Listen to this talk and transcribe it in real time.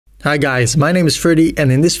Hi guys, my name is Ferdy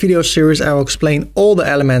and in this video series I will explain all the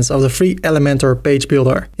elements of the free Elementor page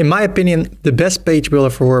builder. In my opinion, the best page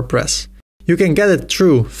builder for WordPress. You can get it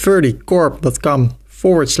through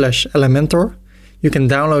ferdycorp.com/Elementor. You can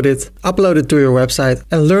download it, upload it to your website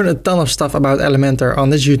and learn a ton of stuff about Elementor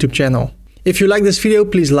on this YouTube channel. If you like this video,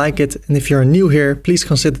 please like it, and if you're new here, please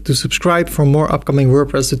consider to subscribe for more upcoming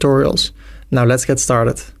WordPress tutorials. Now let's get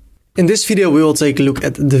started. In this video we will take a look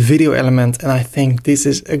at the video element, and I think this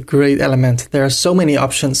is a great element. There are so many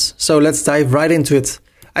options, so let's dive right into it.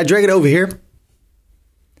 I drag it over here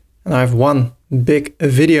and I have one big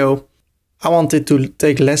video. I want it to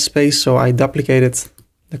take less space, so I duplicated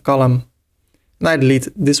the column and I delete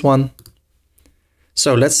this one.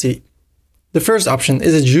 So let's see. The first option,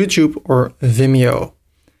 is it YouTube or Vimeo?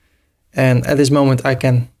 And at this moment I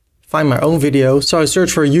can find my own video, so I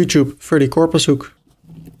search for YouTube Ferdy Corpushoek.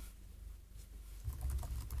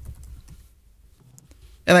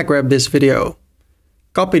 And I grab this video,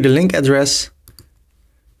 copy the link address,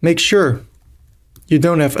 make sure you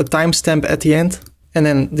don't have a timestamp at the end, and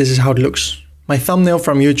then this is how it looks. My thumbnail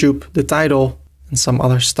from YouTube, the title, and some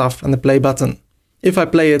other stuff, and the play button. If I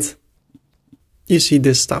play it, you see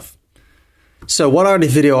this stuff. So what are the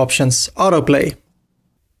video options? Autoplay.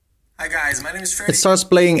 Hi guys, my name is Ferdy. It starts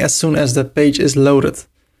playing as soon as the page is loaded.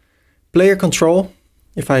 Player control,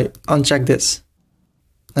 if I uncheck this,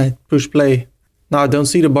 I push play. Now I don't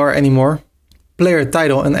see the bar anymore. Player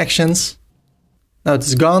title and actions. Now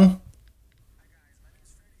it's gone.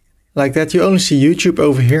 Like that, you only see YouTube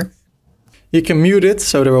over here. You can mute it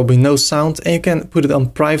so there will be no sound, and you can put it on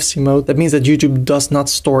privacy mode. That means that YouTube does not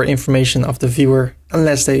store information of the viewer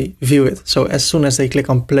unless they view it. So as soon as they click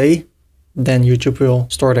on play, then YouTube will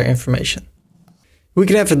store their information. We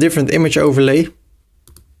can have a different image overlay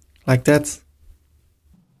like that.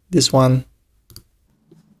 This one.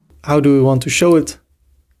 How do we want to show it?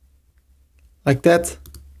 Like that,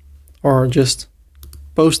 or just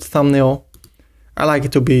post thumbnail. I like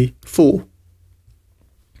it to be full.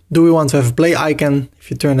 Do we want to have a play icon?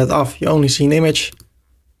 If you turn that off, you only see an image.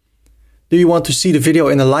 Do you want to see the video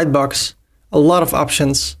in the lightbox? A lot of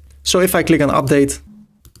options. So if I click on update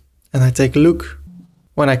and I take a look,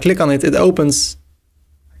 when I click on it, it opens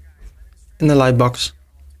in the lightbox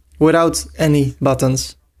without any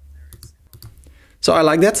buttons. So I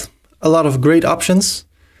like that. A lot of great options.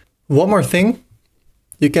 One more thing,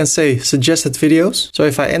 you can say suggested videos. So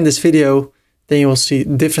if I end this video, then you will see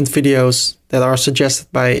different videos that are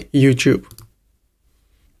suggested by YouTube.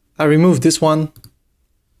 I remove this one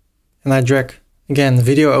and I drag again the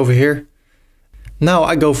video over here. Now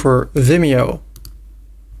I go for Vimeo.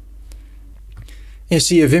 You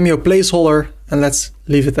see a Vimeo placeholder, and let's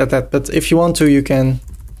leave it at that. But if you want to, you can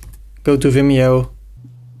go to Vimeo.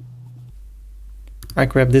 I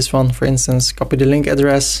grab this one, for instance, copy the link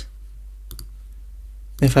address.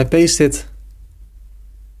 If I paste it,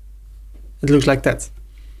 it looks like that.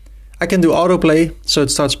 I can do autoplay, so it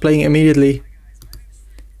starts playing immediately.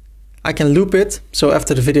 I can loop it, so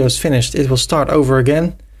after the video is finished, it will start over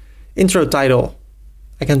again. Intro title,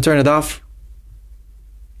 I can turn it off.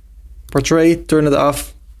 Portray, turn it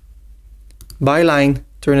off. Byline,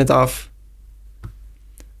 turn it off.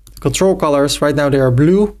 Control colors, right now they are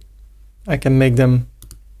blue. I can make them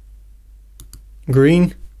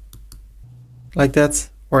green, like that,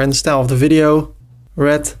 or in the style of the video,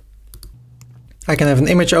 red. I can have an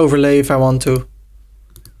image overlay if I want to,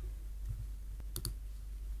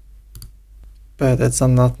 but that's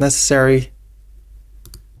not necessary.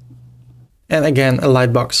 And again, a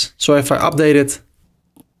lightbox. So if I update it,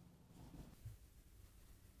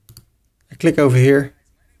 I click over here,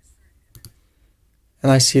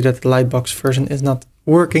 and I see that the lightbox version is not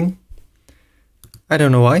working. I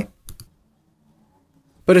don't know why,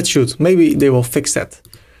 but it should. Maybe they will fix that.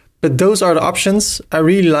 But those are the options. I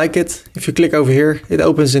really like it. If you click over here, it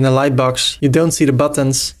opens in a lightbox. You don't see the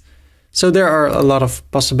buttons. So there are a lot of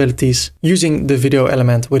possibilities using the video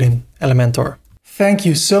element within Elementor. Thank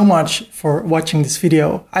you so much for watching this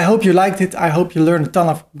video. I hope you liked it. I hope you learned a ton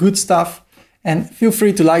of good stuff. And feel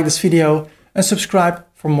free to like this video and subscribe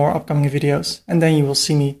for more upcoming videos. And then you will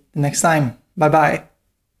see me the next time. Bye bye.